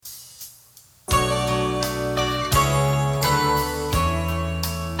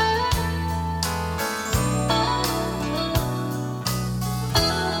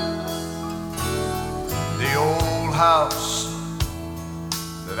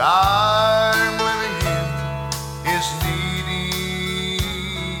I'm living in is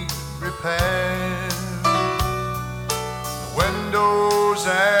needing repair. The windows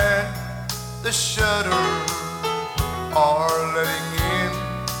and the shutters are letting in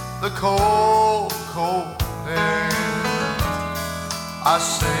the cold, cold air. I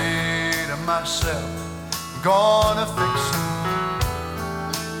say to myself, I'm gonna fix it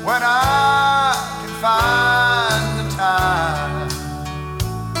when I can find the time.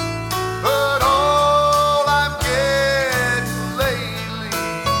 But all I'm getting lately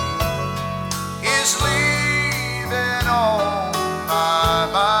is leaving on my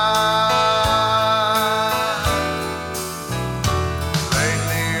mind.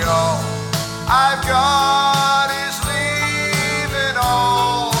 Lately all I've got is leaving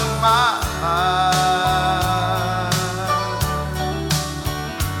on my mind.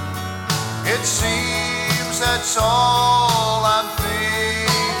 It seems that's all I'm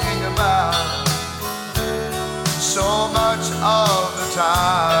thinking about so much of the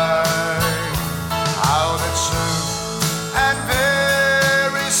time. How that soon and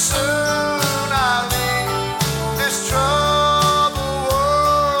very soon I'll leave this troubled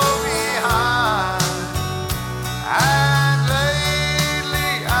world behind. And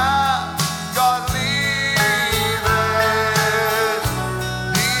lately I've got leaving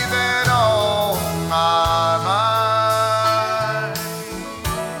on my mind.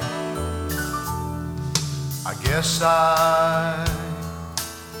 I guess I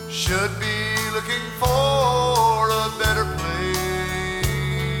should be looking for a better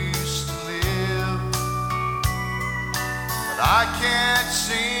place to live, but I can't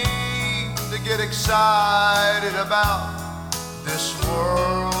seem to get excited about this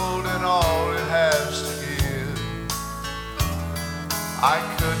world and all it has to give. I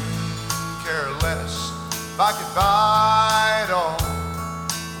couldn't care less if I could buy it all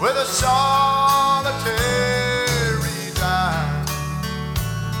with a solitary dime.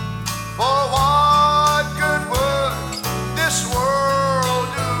 For what good would this world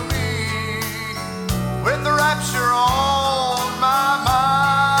do me with the rapture on my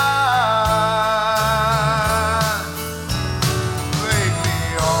mind? Lately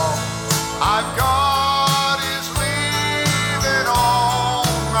all I've got is leaving on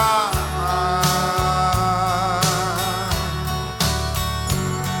my mind.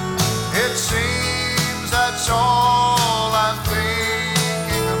 It seems